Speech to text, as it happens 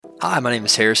Hi, my name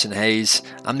is Harrison Hayes.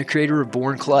 I'm the creator of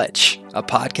Born Clutch, a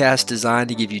podcast designed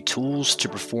to give you tools to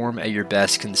perform at your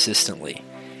best consistently.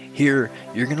 Here,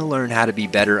 you're going to learn how to be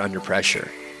better under pressure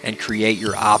and create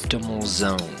your optimal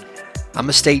zone. I'm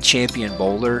a state champion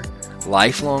bowler,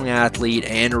 lifelong athlete,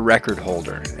 and a record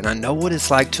holder, and I know what it's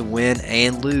like to win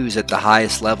and lose at the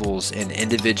highest levels in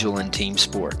individual and team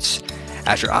sports.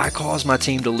 After I caused my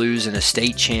team to lose in a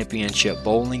state championship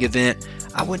bowling event,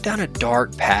 I went down a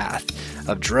dark path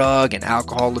of drug and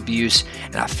alcohol abuse,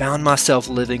 and I found myself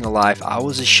living a life I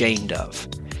was ashamed of.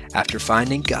 After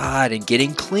finding God and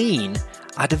getting clean,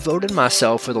 I devoted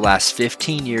myself for the last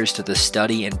 15 years to the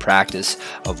study and practice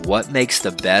of what makes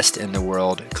the best in the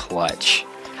world clutch.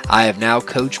 I have now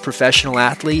coached professional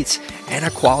athletes and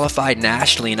are qualified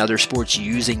nationally in other sports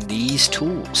using these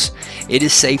tools. It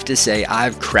is safe to say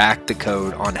I've cracked the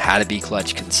code on how to be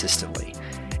clutch consistently.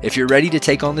 If you're ready to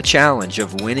take on the challenge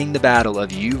of winning the battle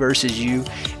of you versus you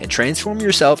and transform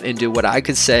yourself into what I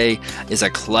could say is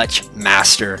a clutch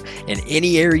master in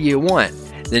any area you want,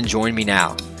 then join me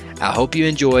now. I hope you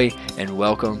enjoy and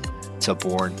welcome to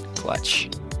Born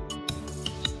Clutch.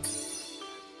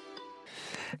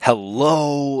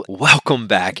 Hello, welcome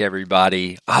back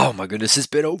everybody. Oh my goodness, it's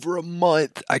been over a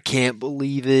month. I can't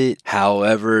believe it.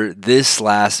 However, this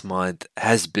last month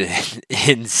has been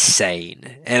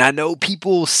insane. And I know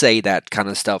people say that kind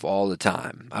of stuff all the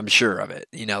time. I'm sure of it.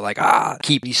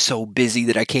 Keep me so busy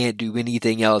that I can't do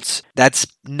anything else. That's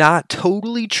not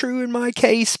totally true in my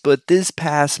case, but this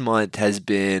past month has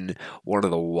been one of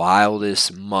the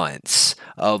wildest months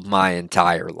of my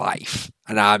entire life.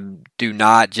 And I do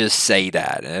not just say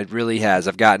that. It really has.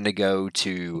 I've gotten to go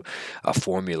to a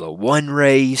Formula One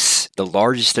race, the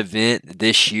largest event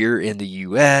this year in the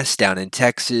U.S., down in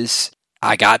Texas.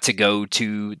 I got to go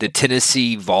to the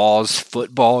Tennessee Vols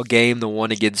football game, the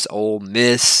one against Ole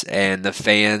Miss, and the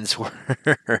fans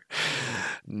were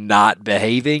not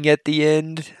behaving at the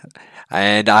end.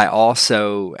 And I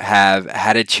also have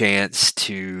had a chance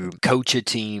to coach a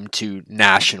team to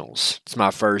nationals. It's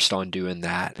my first on doing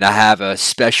that. And I have a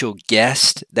special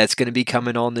guest that's going to be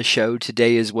coming on the show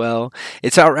today as well.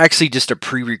 It's actually just a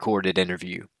pre-recorded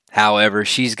interview. However,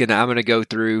 I'm going to go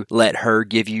through, let her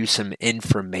give you some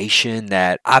information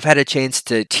that I've had a chance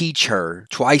to teach her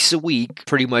twice a week,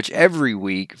 pretty much every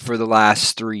week for the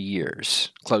last 3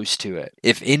 years, close to it.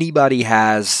 If anybody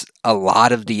has a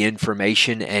lot of the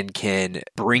information and can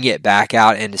bring it back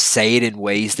out and say it in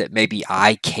ways that maybe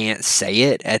I can't say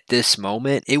it at this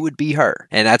moment, it would be her.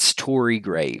 And that's Tori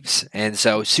Graves. And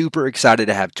so super excited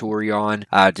to have Tori on.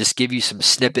 Just give you some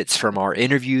snippets from our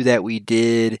interview that we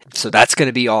did. So that's going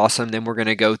to be awesome. Then we're going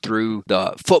to go through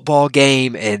the football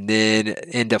game and then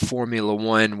into Formula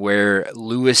One, where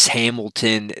Lewis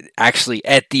Hamilton actually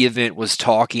at the event was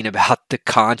talking about the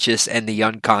conscious and the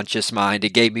unconscious mind.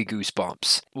 It gave me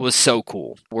goosebumps. It was so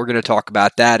cool. We're going to talk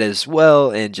about that as well,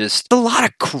 and just a lot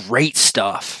of great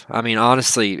stuff. I mean,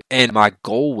 honestly, and my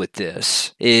goal with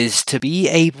this is to be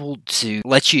able to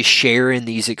let you share in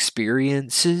these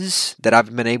experiences that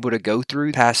I've been able to go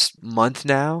through the past month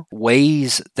now,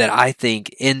 ways that I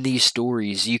think in these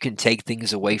stories you can take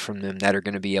things away from them that are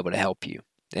going to be able to help you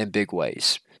in big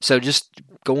ways. So just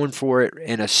going for it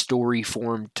in a story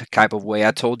form type of way. I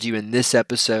told you in this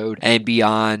episode and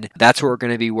beyond, that's what we're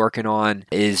going to be working on,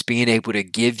 is being able to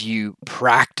give you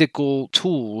practical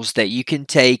tools that you can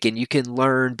take and you can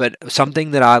learn, but something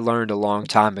that I learned a long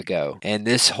time ago, and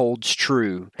this holds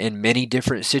true in many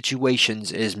different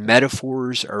situations, is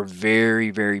metaphors are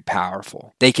very, very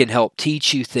powerful. They can help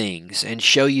teach you things and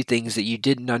show you things that you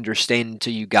didn't understand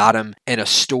until you got them in a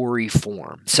story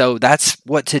form. So that's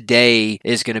what today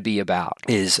is going to be about,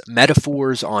 is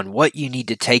metaphors on what you need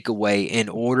to take away in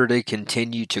order to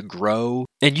continue to grow.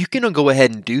 And you can go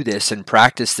ahead and do this and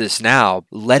practice this now,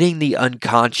 letting the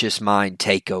unconscious mind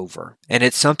take over. And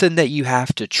it's something that you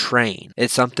have to train.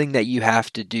 It's something that you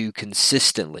have to do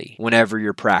consistently whenever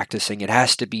you're practicing. It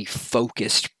has to be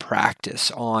focused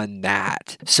practice on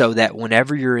that, so that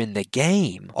whenever you're in the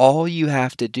game, all you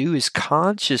have to do is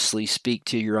consciously speak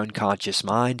to your unconscious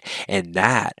mind, and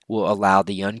that will allow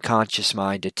the unconscious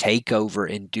mind to take over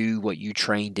and do what you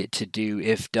trained it to do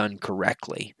if done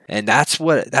correctly. And that's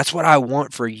what I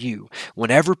want for you.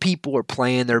 Whenever people are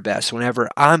playing their best, whenever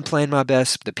I'm playing my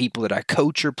best, the people that I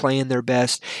coach are playing their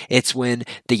best, it's when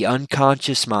the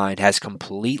unconscious mind has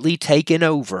completely taken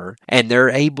over and they're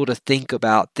able to think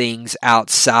about things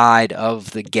outside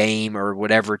of the game or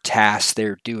whatever task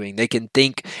they're doing. They can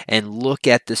think and look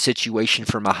at the situation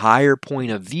from a higher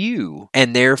point of view,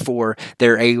 and therefore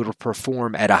they're able to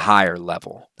perform at a higher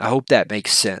level. I hope that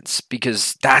makes sense,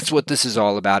 because that's what this is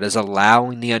all about, is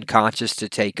allowing the unconscious to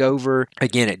take over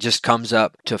Again, it just comes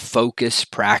up to focus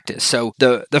practice. So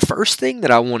the first thing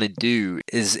that I want to do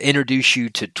is introduce you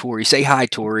to Tori. Say hi,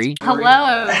 Tori.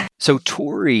 Hello. So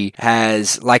Tori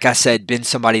has, like I said, been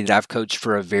somebody that I've coached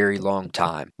for a very long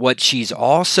time. What she's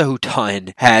also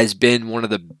done has been one of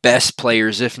the best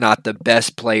players, if not the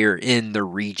best player in the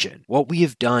region. What we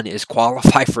have done is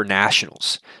qualify for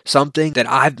nationals, something that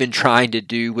I've been trying to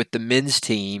do with the men's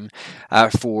team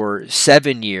for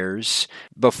 7 years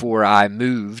before I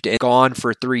moved, and gone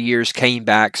for 3 years, came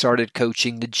back, started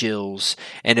coaching the Jills,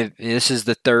 and this is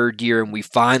the third year, and we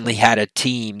finally had a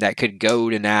team that could go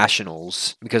to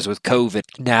nationals, because with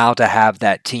COVID, now to have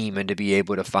that team and to be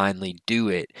able to finally do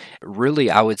it, really,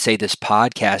 I would say this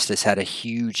podcast has had a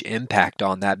huge impact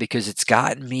on that, because it's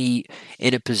gotten me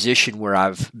in a position where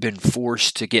I've been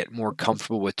forced to get more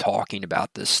comfortable with talking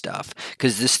about this stuff,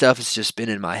 because this stuff has just been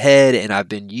in my head, and I've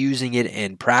been using it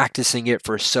and practicing it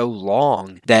for so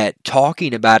long that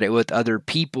talking about it with other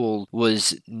people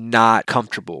was not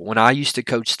comfortable. When I used to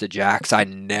coach the Jacks, I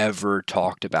never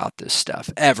talked about this stuff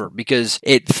ever, because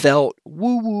it felt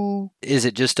woo-woo. Is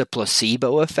it just a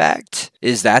placebo effect?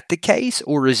 Is that the case,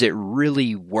 or is it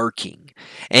really working?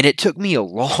 And it took me a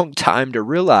long time to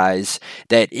realize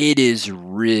that it is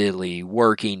really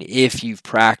working if you've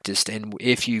practiced and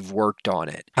if you've worked on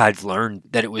it. I've learned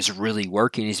that it was really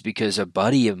working is because a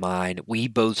buddy of mine, we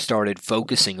both started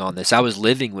focusing on this. I was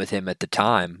living with him at the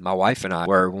time, my wife and I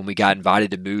were, when we got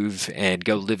invited to move and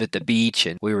go live at the beach,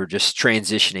 and we were just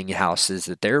transitioning houses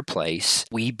at their place.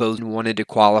 We both wanted to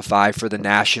qualify for the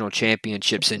national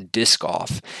championships in disc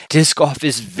golf. Disc golf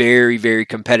is very, very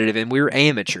competitive, and we were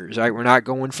amateurs, right? We're not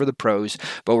going for the pros,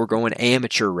 but we're going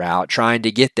amateur route, trying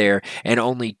to get there, and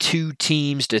only 2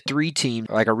 teams to 3 teams,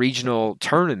 like a regional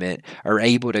tournament, are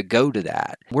able to go to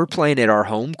that. We're playing at our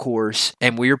home course,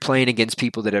 and we're playing against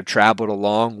people that have traveled a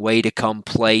long way to come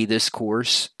play this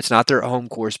course. It's not their home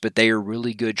course, but they are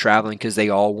really good traveling because they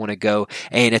all want to go,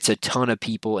 and it's a ton of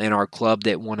people in our club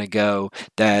that want to go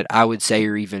that I would say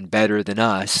are even better than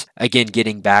us. Again,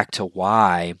 getting back to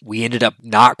why we ended up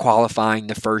not qualifying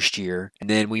the first year, and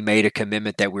then we made a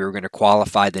commitment that we were going to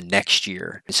qualify the next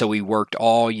year. So we worked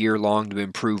all year long to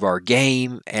improve our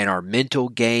game and our mental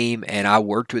game, and I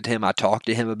worked with him. I talked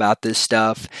to him about this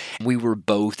stuff. We were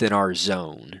both in our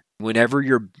zone. Whenever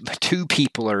 2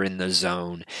 people are in the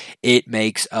zone, it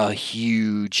makes a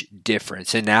huge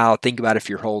difference. And now think about if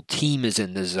your whole team is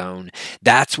in the zone.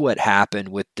 That's what happened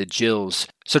with the Jills.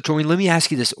 So, Tori, let me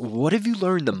ask you this. What have you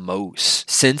learned the most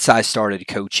since I started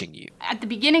coaching you? At the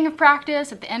beginning of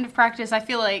practice, at the end of practice, I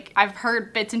feel like I've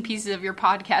heard bits and pieces of your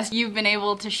podcast. You've been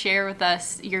able to share with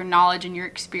us your knowledge and your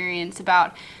experience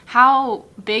about how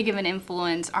big of an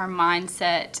influence our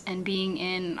mindset and being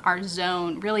in our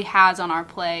zone really has on our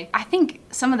play. I think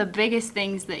some of the biggest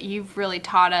things that you've really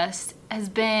taught us has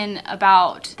been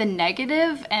about the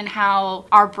negative and how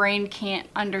our brain can't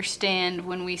understand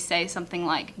when we say something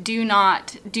like, do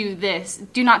not do this,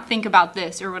 do not think about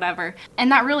this, or whatever. And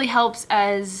that really helps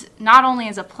as not only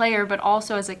as a player, but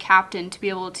also as a captain to be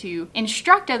able to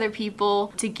instruct other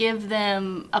people, to give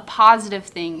them a positive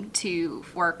thing to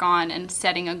work on and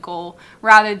setting a goal,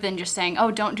 rather than just saying,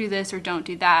 oh, don't do this or don't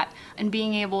do that. And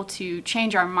being able to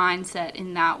change our mindset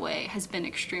in that way has been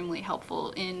extremely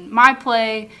helpful in my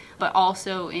play, but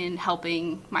also in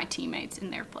helping my teammates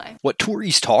in their play. What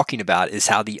Tori's talking about is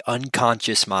how the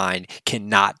unconscious mind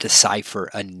cannot decipher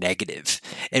a negative.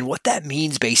 And what that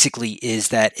means basically is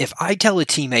that if I tell a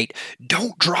teammate,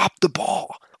 don't drop the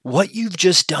ball, what you've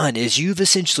just done is you've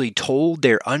essentially told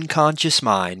their unconscious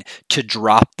mind to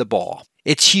drop the ball.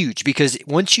 It's huge because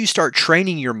once you start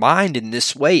training your mind in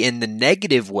this way, in the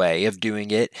negative way of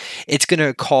doing it, it's going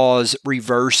to cause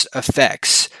reverse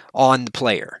effects on the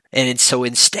player. And so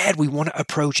instead, we want to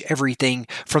approach everything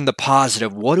from the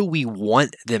positive. What do we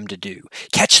want them to do?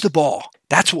 Catch the ball.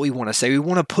 That's what we want to say. We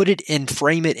want to put it and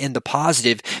frame it in the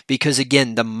positive because,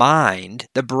 again, the mind,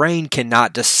 the brain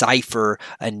cannot decipher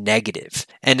a negative.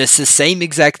 And it's the same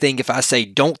exact thing if I say,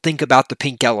 don't think about the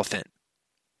pink elephant.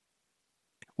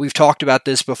 We've talked about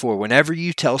this before. Whenever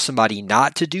you tell somebody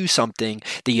not to do something,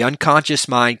 the unconscious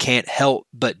mind can't help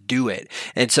but do it.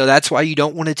 And so that's why you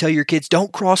don't want to tell your kids,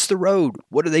 don't cross the road.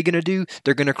 What are they going to do?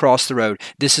 They're going to cross the road.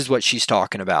 This is what she's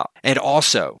talking about. And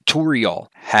also, Toriel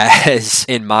has,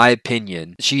 in my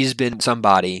opinion, she's been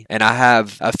somebody, and I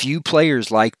have a few players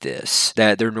like this,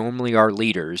 that they're normally our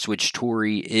leaders, which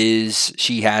Tori is.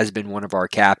 She has been one of our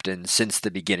captains since the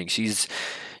beginning.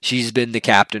 She's been the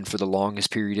captain for the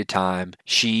longest period of time.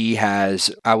 She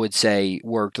has, I would say,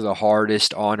 worked the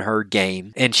hardest on her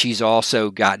game, and she's also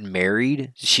gotten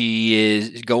married. She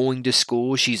is going to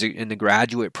school. She's in the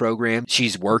graduate program.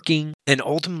 She's working, and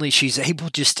ultimately she's able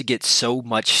just to get so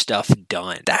much stuff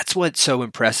done. That's what's so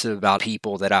impressive about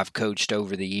people that I've coached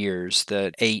over the years,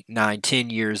 the 8, 9, 10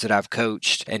 years that I've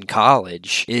coached in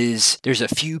college, is there's a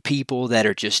few people that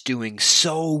are just doing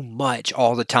so much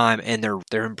all the time, and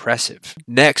they're impressive.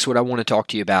 Next, what I want to talk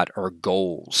to you about are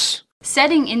goals.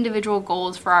 Setting individual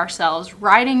goals for ourselves,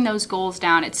 writing those goals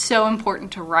down. It's so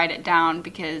important to write it down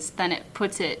because then it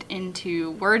puts it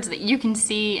into words that you can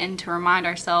see, and to remind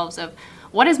ourselves of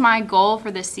what is my goal for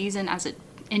this season as an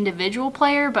individual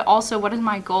player, but also what is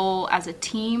my goal as a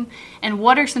team, and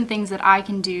what are some things that I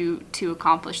can do to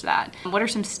accomplish that? What are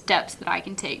some steps that I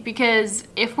can take? Because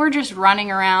if we're just running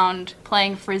around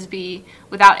playing Frisbee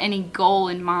without any goal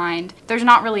in mind, there's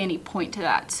not really any point to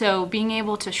that. So being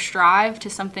able to strive to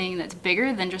something that's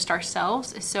bigger than just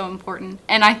ourselves is so important.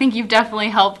 And I think you've definitely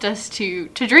helped us to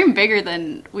dream bigger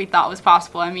than we thought was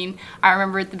possible. I mean, I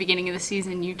remember at the beginning of the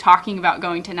season you talking about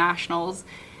going to nationals,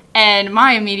 and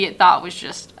my immediate thought was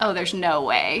just, oh, there's no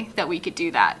way that we could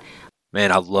do that. Man,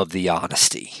 I love the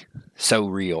honesty. So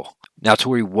real. Now,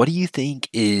 Tori, what do you think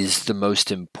is the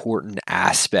most important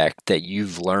aspect that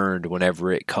you've learned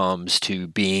whenever it comes to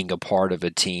being a part of a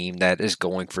team that is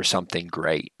going for something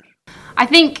great? I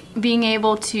think being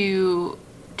able to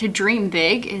dream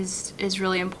big is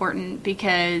really important,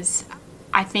 because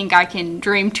I think I can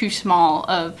dream too small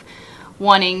of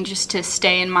wanting just to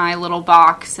stay in my little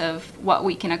box of what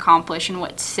we can accomplish and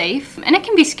what's safe. And it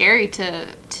can be scary to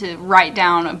write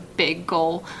down a big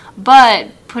goal, but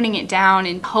putting it down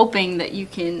and hoping that you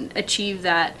can achieve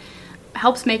that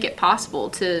helps make it possible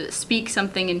to speak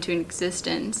something into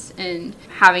existence, and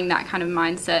having that kind of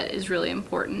mindset is really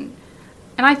important.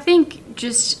 And I think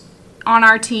just on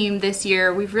our team this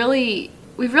year, we've really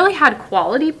had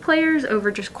quality players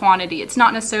over just quantity. It's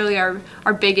not necessarily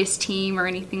our biggest team or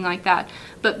anything like that,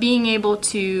 but being able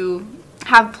to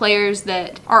have players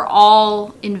that are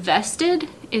all invested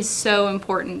is so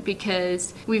important,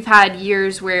 because we've had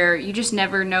years where you just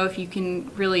never know if you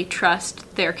can really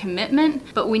trust their commitment.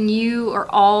 But when you are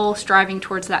all striving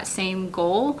towards that same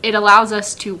goal, it allows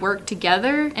us to work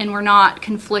together, and we're not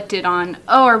conflicted on,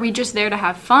 oh, are we just there to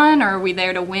have fun, or are we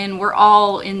there to win? We're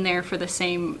all in there for the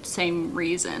same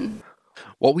reason.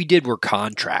 What we did were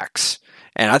contracts.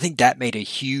 And I think that made a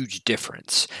huge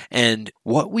difference. And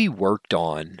what we worked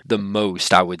on the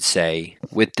most, I would say,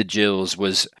 with the Jills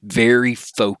was very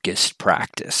focused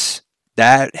practice.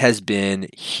 That has been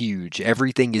huge.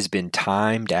 Everything has been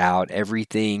timed out.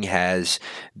 Everything has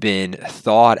been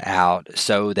thought out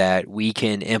so that we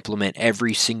can implement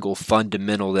every single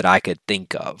fundamental that I could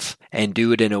think of and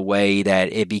do it in a way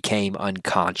that it became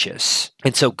unconscious.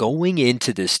 And so going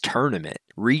into this tournament,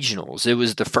 regionals, it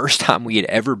was the first time we had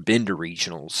ever been to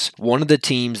regionals. One of the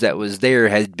teams that was there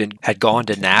had gone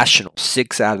to nationals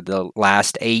 6 out of the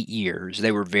last 8 years.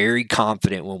 They were very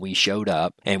confident when we showed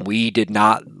up, and we did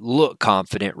not look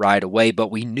confident right away,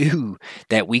 but we knew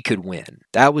that we could win.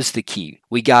 That was the key.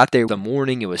 We got there the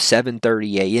morning, it was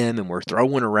 7:30 a.m., and we're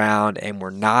throwing around, and we're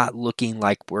not looking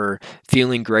like we're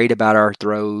feeling great about our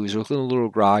throws. We're feeling a little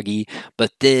groggy,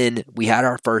 but then we had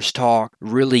our first talk,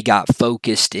 really got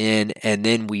focused in, and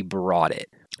then we brought it.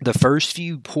 The first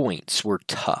few points were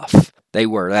tough. They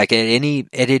were like at any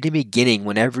beginning,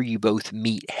 whenever you both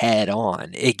meet head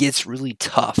on, it gets really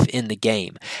tough in the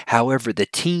game. However, the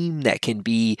team that can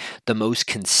be the most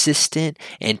consistent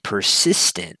and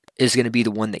persistent is going to be the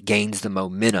one that gains the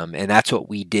momentum, and that's what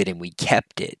we did, and we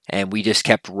kept it, and we just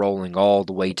kept rolling all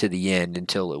the way to the end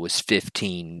until it was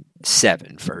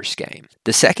 15-7 first game.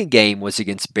 The second game was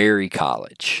against Berry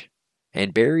College.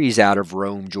 And Berry's out of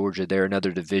Rome, Georgia. They're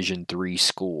another Division III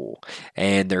school.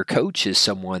 And their coach is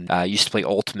someone I used to play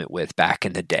Ultimate with back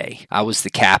in the day. I was the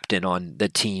captain on the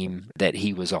team that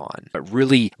he was on. But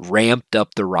really ramped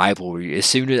up the rivalry. As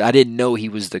soon as I didn't know he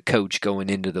was the coach going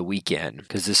into the weekend,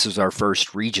 because this was our first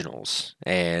regionals.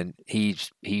 And he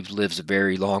lives a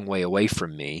very long way away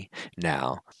from me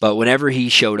now. But whenever he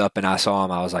showed up and I saw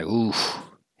him, I was like, ooh.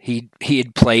 He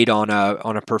had played on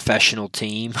a professional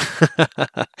team.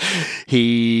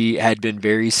 He had been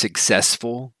very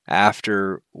successful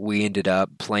after we ended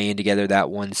up playing together that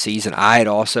one season. I had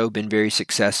also been very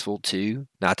successful too,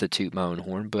 not to toot my own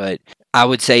horn, but I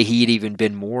would say he had even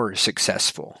been more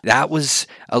successful. That was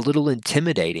a little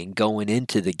intimidating going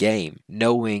into the game,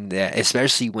 knowing that,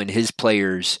 especially when his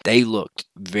players, they looked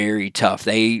very tough.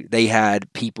 They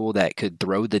had people that could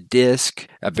throw the disc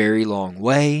a very long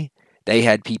way. They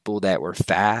had people that were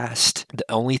fast. The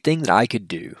only thing that I could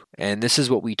do, and this is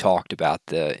what we talked about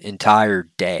the entire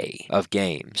day of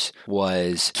games,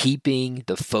 was keeping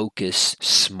the focus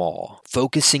small,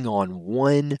 focusing on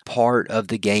one part of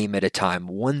the game at a time,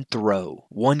 one throw,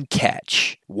 one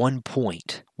catch, 1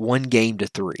 point, one game to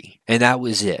 3. And that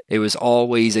was it. It was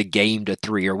always a game to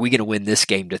 3. Are we going to win this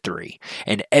game to 3?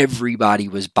 And everybody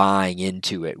was buying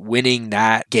into it, winning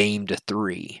that game to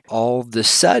 3. All of a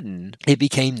sudden, it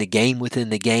became the game within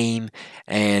the game.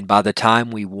 And by the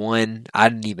time we won, I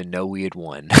didn't even know we had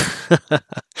won.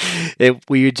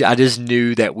 I just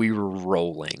knew that we were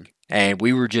rolling. And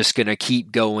we were just going to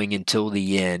keep going until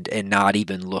the end and not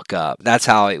even look up. That's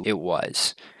how it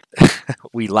was.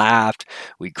 We laughed,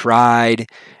 we cried,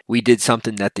 we did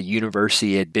something that the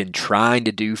university had been trying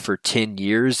to do for 10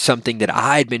 years, something that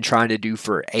I had been trying to do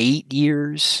for 8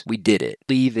 years. We did it. I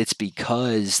believe it's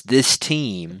because this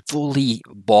team fully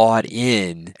bought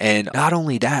in. And not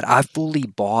only that, I fully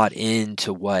bought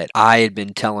into what I had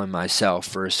been telling myself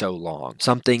for so long.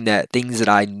 Things that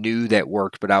I knew that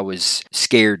worked, but I was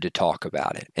scared to talk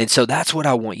about it. And so that's what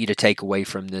I want you to take away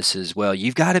from this as well.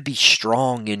 You've got to be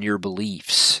strong in your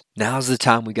beliefs. Now's the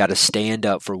time we got to stand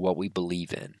up for what we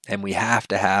believe in. And we have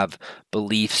to have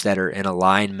beliefs that are in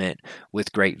alignment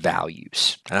with great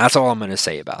values. And that's all I'm going to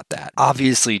say about that.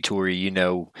 Obviously, Tori,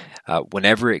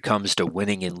 whenever it comes to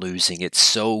winning and losing, it's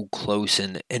so close.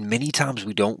 And many times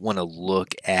we don't want to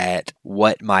look at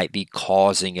what might be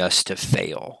causing us to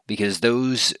fail, because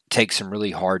those take some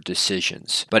really hard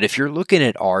decisions. But if you're looking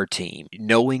at our team,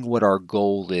 knowing what our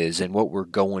goal is and what we're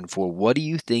going for, what do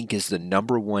you think is the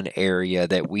number one area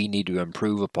that we need to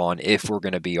improve upon if we're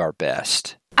going to be our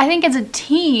best? I think as a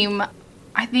team,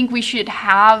 I think we should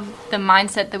have the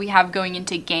mindset that we have going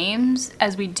into games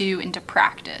as we do into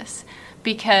practice.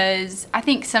 Because I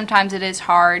think sometimes it is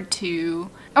hard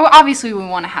obviously we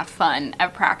want to have fun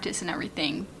at practice and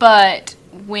everything, but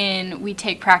when we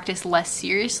take practice less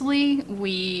seriously,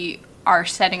 we are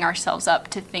setting ourselves up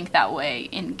to think that way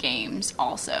in games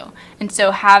also. And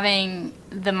so having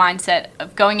the mindset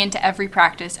of going into every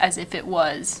practice as if it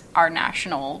was our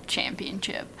national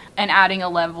championship and adding a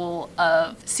level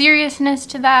of seriousness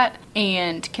to that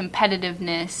and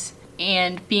competitiveness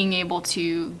and being able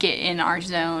to get in our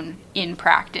zone in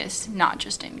practice, not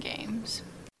just in games.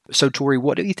 So, Tori,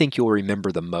 what do you think you'll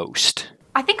remember the most?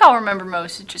 I think I'll remember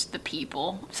most just the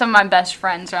people. Some of my best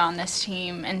friends are on this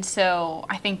team, and so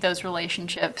I think those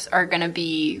relationships are going to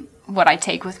be what I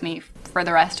take with me for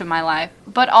the rest of my life.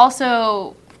 But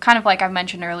also, kind of like I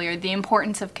mentioned earlier, the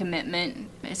importance of commitment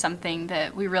is something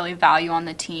that we really value on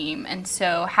the team. And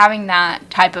so having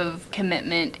that type of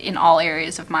commitment in all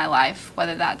areas of my life,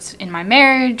 whether that's in my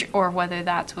marriage or whether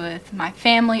that's with my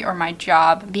family or my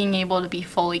job, being able to be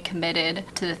fully committed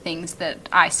to the things that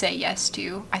I say yes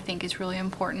to, I think is really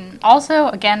important. Also,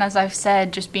 again, as I've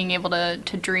said, just being able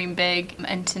to dream big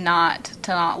and to not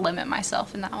limit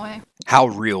myself in that way. How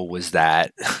real was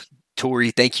that?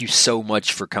 Tori, thank you so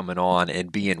much for coming on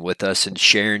and being with us and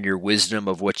sharing your wisdom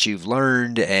of what you've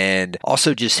learned, and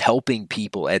also just helping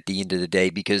people at the end of the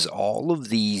day, because all of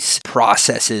these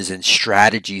processes and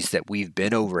strategies that we've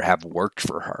been over have worked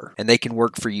for her, and they can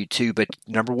work for you too. But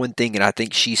number one thing, and I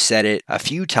think she said it a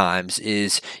few times,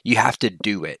 is you have to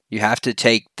do it. You have to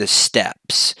take the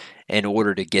steps in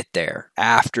order to get there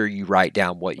after you write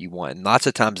down what you want. And lots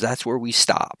of times that's where we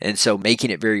stop. And so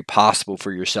making it very possible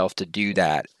for yourself to do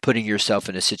that, putting yourself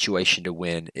in a situation to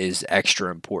win, is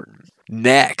extra important.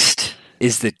 Next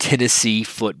is the Tennessee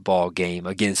football game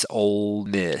against Ole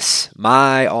Miss.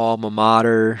 My alma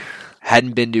mater.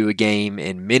 Hadn't been to a game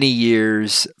in many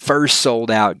years. First sold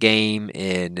out game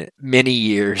in many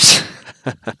years.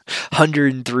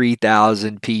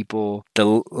 103,000 people.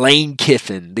 The Lane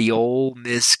Kiffin, the Ole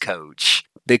Miss coach,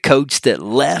 the coach that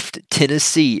left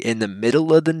Tennessee in the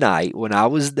middle of the night when I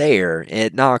was there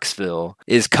at Knoxville,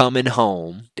 is coming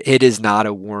home. It is not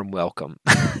a warm welcome.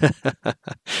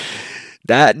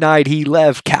 That night he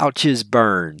left, couches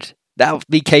burned. That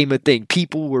became a thing.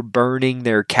 People were burning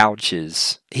their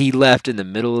couches. He left in the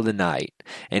middle of the night,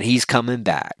 and he's coming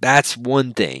back. That's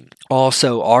one thing.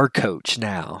 Also, our coach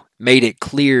now made it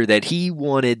clear that he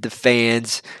wanted the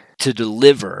fans to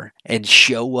deliver and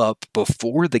show up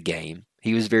before the game.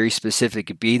 He was very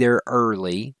specific. Be there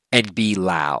early and be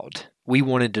loud. We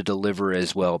wanted to deliver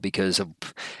as well because of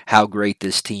how great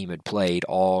this team had played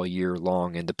all year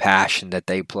long and the passion that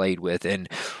they played with. And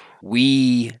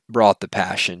we brought the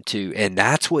passion too, and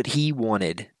that's what he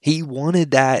wanted. He wanted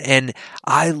that, and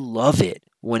I love it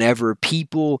whenever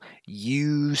people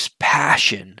use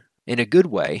passion in a good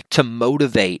way to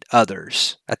motivate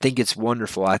others. I think it's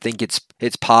wonderful. I think it's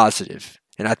positive.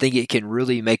 And I think it can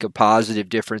really make a positive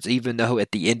difference, even though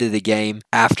at the end of the game,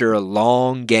 after a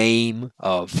long game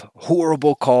of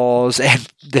horrible calls and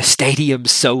the stadium's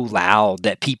so loud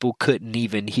that people couldn't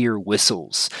even hear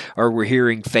whistles or were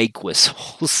hearing fake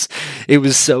whistles. It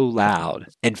was so loud,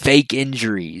 and fake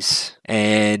injuries.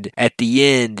 And at the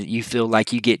end, you feel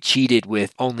like you get cheated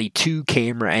with only 2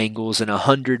 camera angles and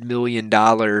 $100 million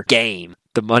game.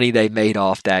 The money they made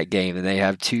off that game, and they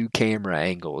have 2 camera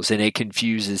angles, and it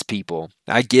confuses people.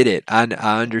 I get it. I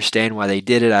understand why they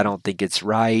did it. I don't think it's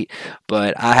right,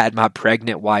 but I had my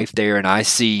pregnant wife there, and I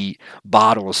see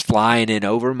bottles flying in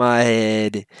over my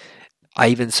head. I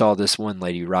even saw this one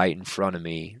lady right in front of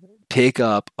me pick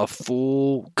up a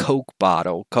full Coke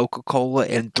bottle, Coca-Cola,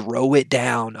 and throw it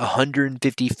down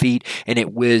 150 feet, and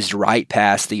it whizzed right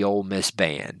past the Ole Miss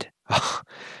band.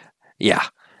 Yeah.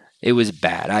 It was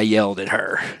bad. I yelled at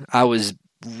her. I was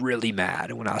really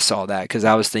mad when I saw that because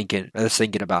I was thinking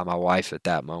about my wife at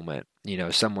that moment. You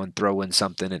know, someone throwing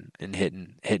something and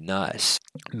hitting us.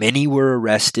 Many were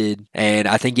arrested, and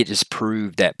I think it just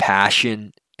proved that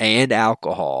passion and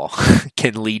alcohol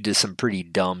can lead to some pretty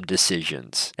dumb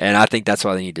decisions. And I think that's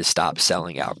why they need to stop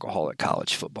selling alcohol at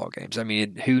college football games. I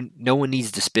mean, no one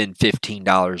needs to spend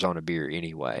 $15 on a beer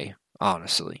anyway.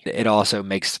 Honestly, it also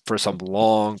makes for some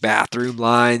long bathroom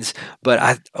lines.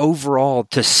 But overall,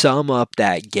 to sum up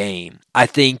that game, I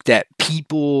think that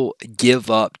people give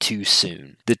up too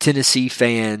soon. The Tennessee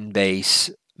fan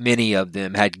base, many of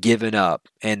them had given up,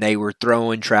 and they were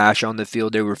throwing trash on the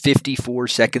field. There were 54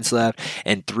 seconds left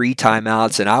and 3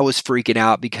 timeouts, and I was freaking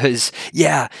out because,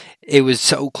 it was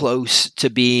so close to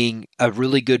being a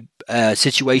really good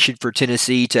situation for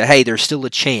Tennessee to, hey, there's still a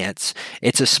chance.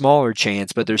 It's a smaller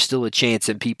chance, but there's still a chance,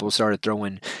 and people started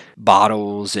throwing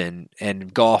bottles and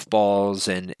golf balls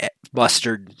and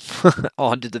mustard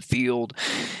onto the field,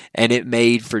 and it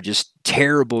made for just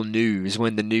terrible news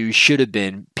when the news should have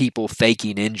been people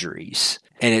faking injuries.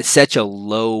 And it's such a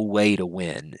low way to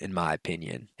win, in my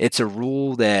opinion. It's a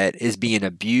rule that is being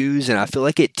abused, and I feel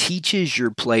like it teaches your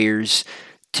players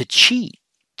to cheat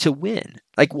to win.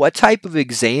 Like, what type of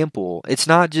example? It's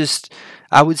not just,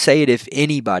 I would say it if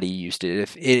anybody used it.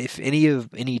 If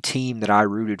any team that I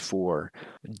rooted for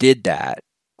did that,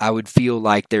 I would feel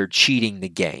like they're cheating the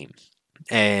game.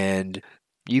 And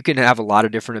you can have a lot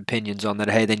of different opinions on that.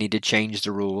 Hey, they need to change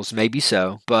the rules. Maybe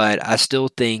so. But I still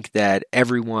think that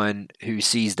everyone who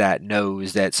sees that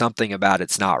knows that something about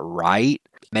it's not right.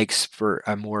 Makes for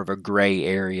a more of a gray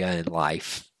area in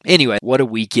life. Anyway, what a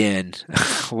weekend.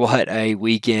 What a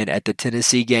weekend at the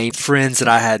Tennessee game. Friends that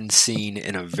I hadn't seen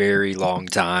in a very long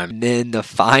time. And then the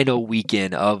final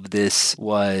weekend of this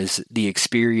was the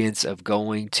experience of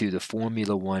going to the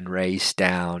Formula One race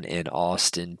down in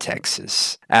Austin,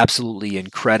 Texas. Absolutely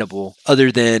incredible.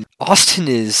 Other than Austin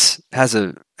has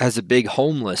a big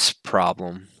homeless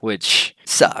problem, which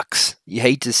sucks. You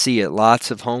hate to see it.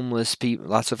 Lots of homeless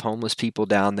people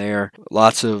down there.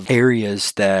 Lots of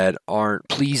areas that aren't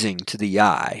pleasing to the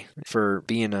eye. For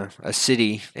being a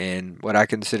city and what I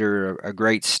consider a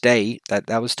great state,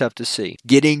 that was tough to see.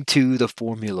 Getting to the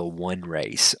Formula One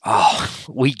race. Oh,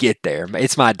 we get there.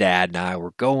 It's my dad and I.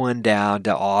 We're going down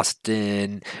to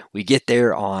Austin. We get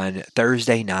there on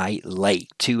Thursday night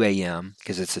late, 2 a.m.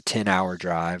 because it's a 10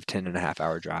 and a half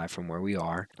hour drive from where we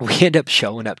are. We end up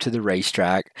showing up to the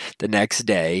racetrack the next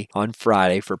day on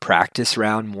Friday for practice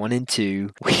round 1 and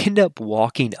 2. We end up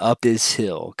walking up this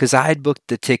hill because I had booked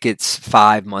the tickets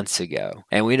 5 months ago,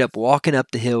 and we end up walking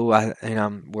up the hill.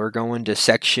 We're going to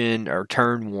section or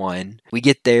turn 1. We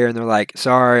get there and they're like,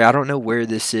 sorry, I don't know where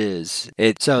this is.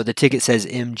 So the ticket says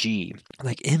MG. I'm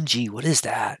like, MG, what is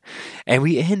that? And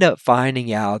we end up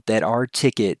finding out that our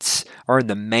tickets are in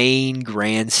the main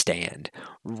grandstand,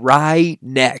 right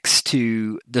next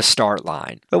to the start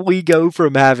line. We go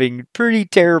from having pretty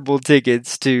terrible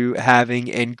tickets to having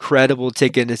incredible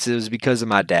tickets. It was because of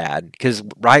my dad. Because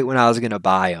right when I was going to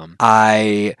buy them,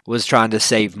 I was trying to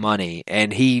save money.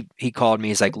 And he called me.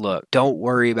 He's like, look, don't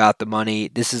worry about the money.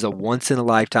 This is a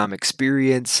once-in-a-lifetime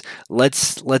experience.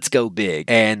 Let's go big.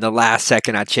 And the last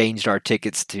second, I changed our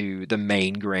tickets to the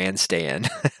main grandstand.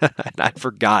 And I'd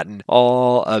forgotten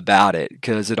all about it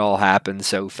because it all happened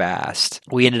so fast.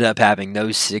 We ended up having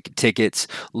those tickets.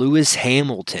 Lewis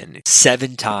Hamilton,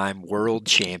 7-time world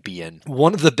champion,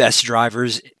 one of the best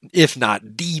drivers, if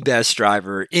not the best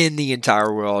driver in the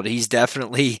entire world. He's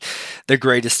definitely the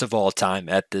greatest of all time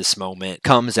at this moment.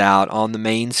 Comes out on the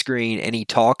main screen and he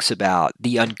talks about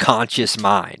the unconscious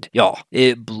mind. Y'all,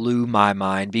 it blew my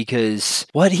mind because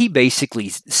what he basically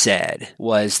said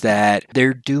was that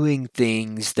they're doing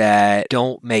things that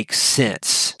don't make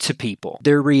sense to people.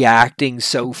 They're reacting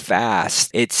so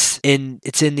fast. It's in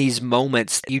these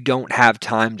moments you don't have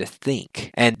time to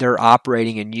think, and they're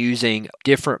operating and using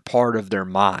different part of their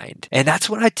mind. And that's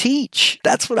what I teach.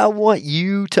 That's what I want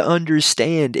you to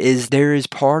understand, is there is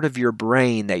part of your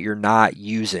brain that you're not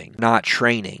using, not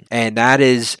training. And that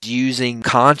is using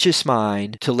conscious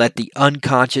mind to let the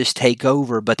unconscious take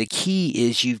over. But the key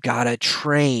is you've got to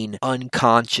train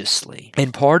unconsciously.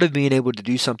 And part of being able to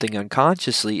do something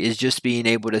unconsciously is just being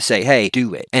able to say, hey,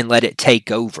 do it, and let it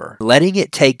take over. Letting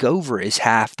it take over is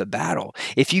half the battle.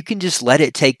 If you can just let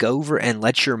it take over and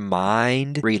let your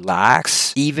mind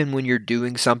relax, even when you're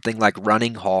doing something like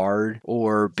running hard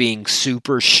or being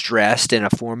super stressed in a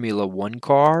Formula One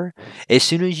car, as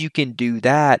soon as you can do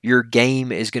that, your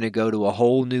game is going to go to a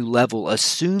whole new level,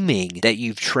 assuming that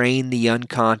you've trained the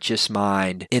unconscious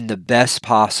mind in the best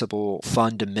possible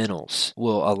fundamentals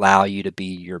will allow you to be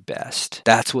your best.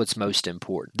 That's what's most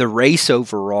important. The race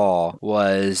overall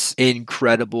was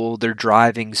incredible. They're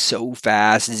driving so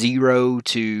fast, 0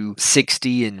 to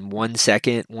 60 in 1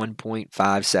 second,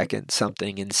 1.5 seconds,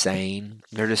 something insane.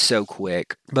 They're just so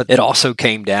quick. But it also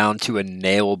came down to a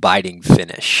nail-biting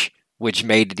finish, which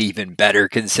made it even better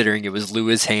considering it was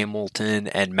Lewis Hamilton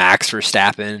and Max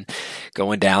Verstappen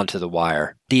going down to the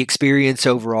wire. The experience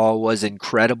overall was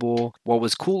incredible. What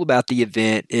was cool about the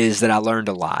event is that I learned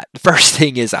a lot. The first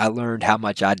thing is I learned how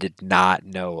much I did not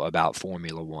know about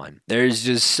Formula One. There's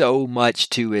just so much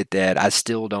to it that I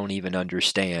still don't even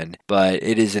understand, but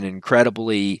it is an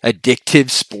incredibly addictive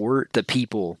sport. The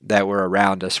people that were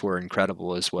around us were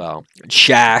incredible as well.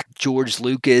 Shaq, George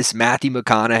Lucas, Matthew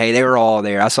McConaughey, they were all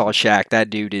there. I saw Shaq. That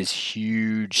dude is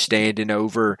huge, standing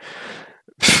over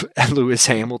Lewis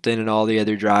Hamilton and all the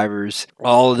other drivers.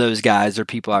 All of those guys are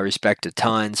people I respect a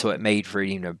ton, so it made for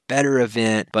even a better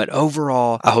event. But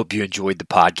overall, I hope you enjoyed the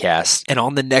podcast. And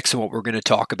on the next one, what we're going to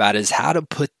talk about is how to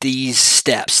put these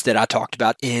steps that I talked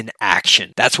about in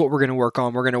action. That's what we're going to work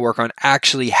on. We're going to work on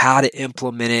actually how to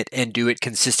implement it and do it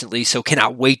consistently. So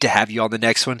cannot wait to have you on the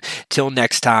next one. Till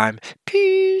next time,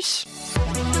 peace.